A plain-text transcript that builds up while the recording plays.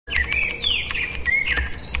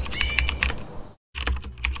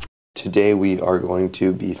Today we are going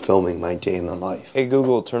to be filming my day in the life. Hey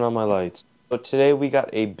Google, turn on my lights. So today we got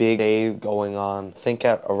a big day going on. I think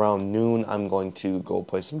at around noon I'm going to go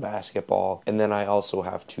play some basketball, and then I also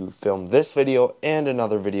have to film this video and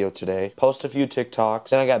another video today, post a few TikToks.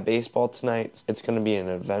 Then I got baseball tonight. It's going to be an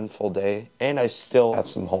eventful day, and I still have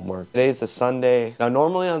some homework. Today's a Sunday. Now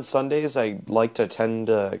normally on Sundays I like to tend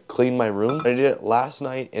to clean my room. I did it last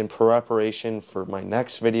night in preparation for my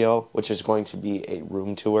next video, which is going to be a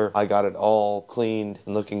room tour. I got it all cleaned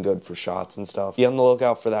and looking good for shots and stuff. Be on the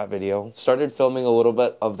lookout for that video. Started filming a little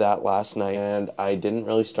bit of that last night, and I didn't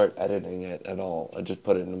really start editing it at all. I just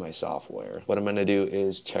put it into my software. What I'm going to do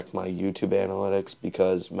is check my YouTube analytics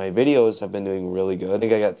because my videos have been doing really good. I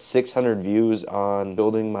think I got 600 views on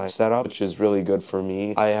building my setup, which is really good for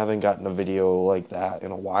me. I haven't gotten a video like that in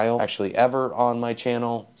a while, actually ever, on my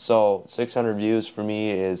channel. So 600 views for me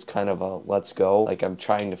is kind of a let's go. Like, I'm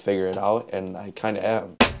trying to figure it out, and I kind of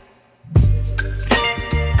am.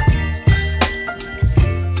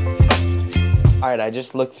 Alright, I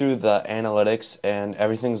just looked through the analytics and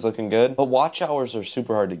everything's looking good, but watch hours are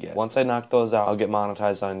super hard to get. Once I knock those out, I'll get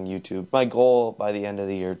monetized on YouTube. My goal by the end of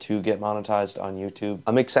the year to get monetized on YouTube.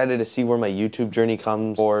 I'm excited to see where my YouTube journey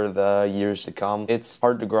comes for the years to come. It's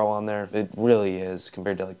hard to grow on there. It really is,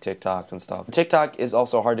 compared to like TikTok and stuff. TikTok is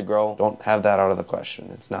also hard to grow. Don't have that out of the question.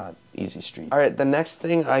 It's not easy street. Alright, the next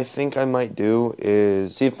thing I think I might do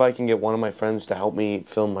is see if I can get one of my friends to help me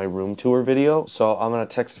film my room tour video. So I'm gonna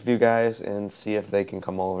text a few guys and see if they can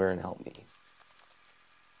come over and help me.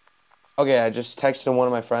 Okay, I just texted one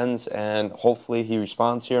of my friends, and hopefully he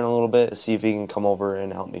responds here in a little bit to see if he can come over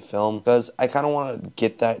and help me film, because I kind of want to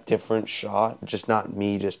get that different shot, just not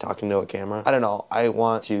me just talking to a camera. I don't know, I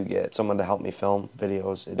want to get someone to help me film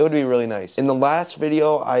videos. It would be really nice. In the last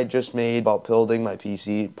video I just made about building my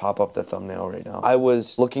PC, pop up the thumbnail right now, I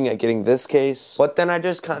was looking at getting this case, but then I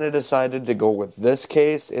just kind of decided to go with this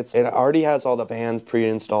case. It already has all the fans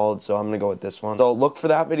pre-installed, so I'm gonna go with this one. So look for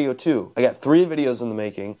that video too. I got 3 videos in the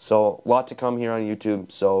making, so lot to come here on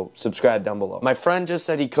YouTube, so subscribe down below. My friend just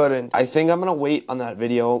said he couldn't. I think I'm gonna wait on that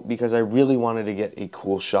video because I really wanted to get a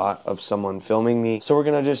cool shot of someone filming me. So we're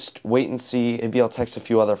gonna just wait and see. Maybe I'll text a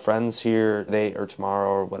few other friends here today or tomorrow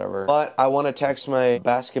or whatever. But I want to text my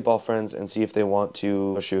basketball friends and see if they want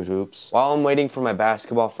to shoot hoops. While I'm waiting for my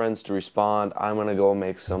basketball friends to respond, I'm gonna go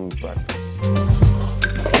make some breakfast.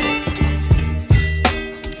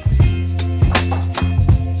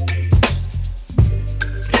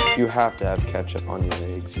 You have to have ketchup on your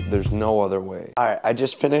eggs. There's no other way. Alright, I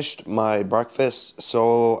just finished my breakfast,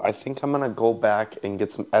 so I think I'm gonna go back and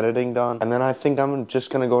get some editing done. And then I think I'm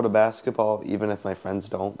just gonna go to basketball, even if my friends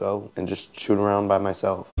don't go, and just shoot around by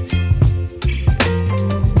myself.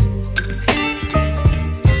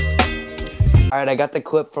 Alright, I got the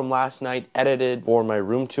clip from last night edited for my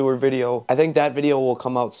room tour video. I think that video will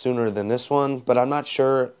come out sooner than this one, but I'm not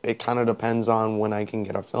sure. It kind of depends on when I can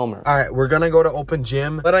get a filmer. Alright, we're gonna go to open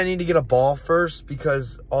gym, but I need to get a ball first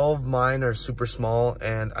because all of mine are super small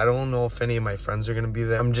and I don't know if any of my friends are gonna be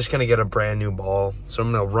there. I'm just gonna get a brand new ball, so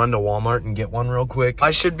I'm gonna run to Walmart and get one real quick.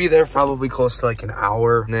 I should be there probably close to like an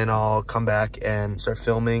hour, and then I'll come back and start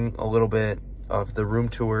filming a little bit of the room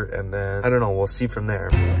tour, and then I don't know, we'll see from there.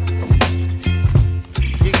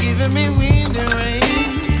 Giving me wind and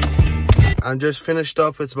rain. I'm just finished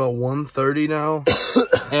up. It's about 1:30 now.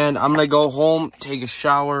 And I'm gonna go home, take a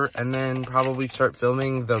shower, and then probably start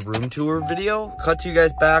filming the room tour video. Cut to you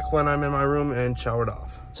guys back when I'm in my room and showered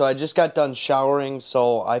off. So I just got done showering,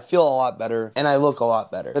 so I feel a lot better and I look a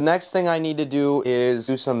lot better. The next thing I need to do is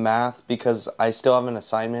do some math because I still have an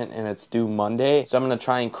assignment and it's due Monday. So I'm gonna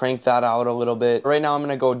try and crank that out a little bit. Right now I'm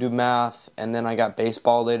gonna go do math, and then I got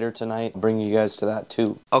baseball later tonight. I'll bring you guys to that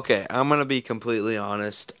too. Okay, I'm gonna be completely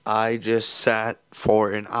honest. I just sat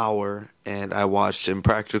for an hour and I watched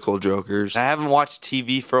Impractical Jokers. I haven't watched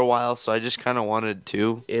TV for a while, so I just kind of wanted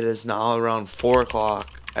to. It is now around 4 o'clock.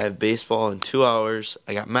 I have baseball in 2 hours.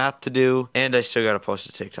 I got math to do, and I still got to post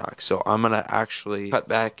a TikTok. So I'm going to actually cut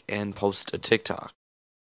back and post a TikTok.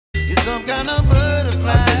 Some kind of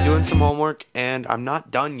butterfly. I've been doing some homework, and I'm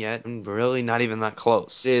not done yet. I'm really not even that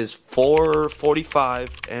close. It is 4:45,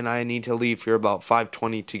 and I need to leave here about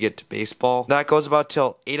 5:20 to get to baseball. That goes about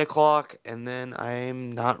till 8 o'clock, and then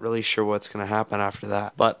I'm not really sure what's going to happen after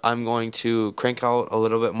that. But I'm going to crank out a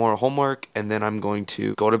little bit more homework, and then I'm going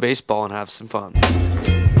to go to baseball and have some fun.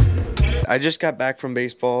 I just got back from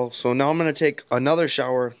baseball, so now I'm gonna take another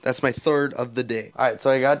shower. That's my third of the day. All right, so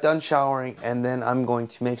I got done showering, and then I'm going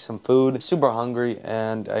to make some food. I'm super hungry,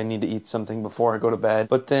 and I need to eat something before I go to bed.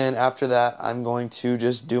 But then after that, I'm going to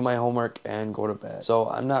just do my homework and go to bed. So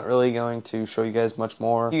I'm not really going to show you guys much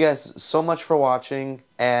more. Thank you guys so much for watching,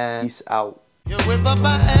 and peace out. You whip up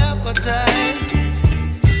my appetite.